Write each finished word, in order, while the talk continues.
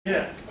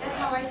Yeah. That's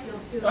how I feel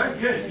too. All right,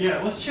 good. Yeah,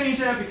 let's change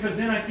that because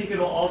then I think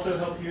it'll also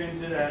help you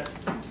into that.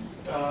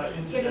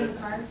 Get in the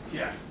car?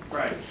 Yeah,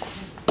 right.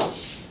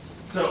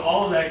 So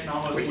all of that can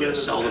almost We gonna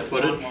sell the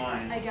footage?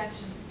 I got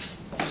you.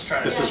 Let's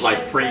try This this. is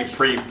like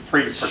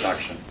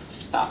pre-production.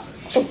 Stop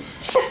it.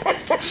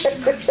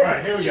 All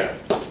right, here we go.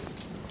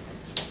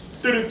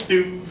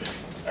 Doo-doo-doo.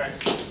 All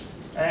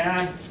right,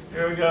 and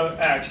here we go.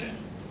 Action.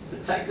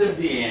 Detective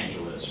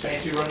DeAngelis,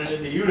 fancy running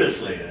into you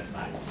this late at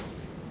night.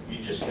 You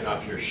just get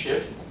off your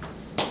shift?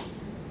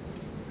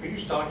 Are you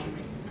stalking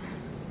me?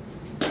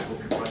 I hope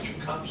you brought your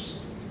cuffs.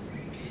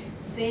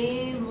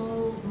 Same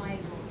old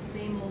Michael,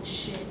 same old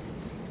shit.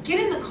 Get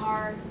in the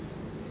car.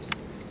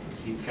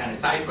 Seat's kind of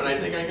tight, but I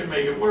think I can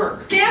make it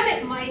work. Damn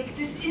it, Mike,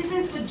 this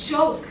isn't a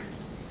joke.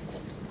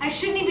 I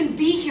shouldn't even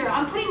be here.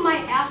 I'm putting my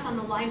ass on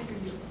the line for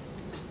you.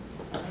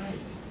 All right.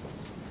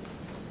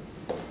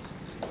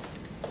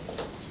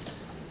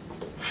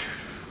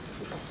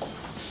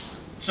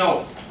 So,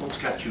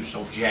 what's got you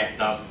so jacked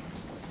up?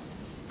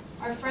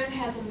 Our friend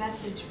has a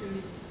message for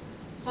you.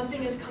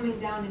 Something is coming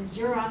down and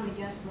you're on the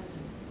guest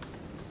list.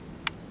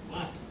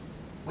 What?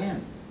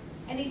 When?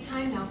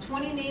 Anytime now.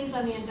 20 names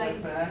on the Step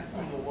indictment. back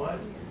on the what?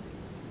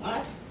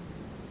 What?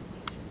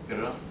 Good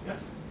enough? Yeah.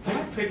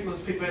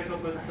 Let's pick back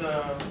up with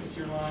what's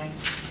your line?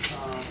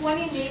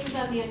 20 names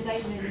on the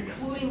indictment, There you go.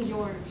 including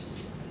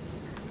yours.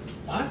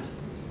 What?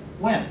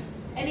 When?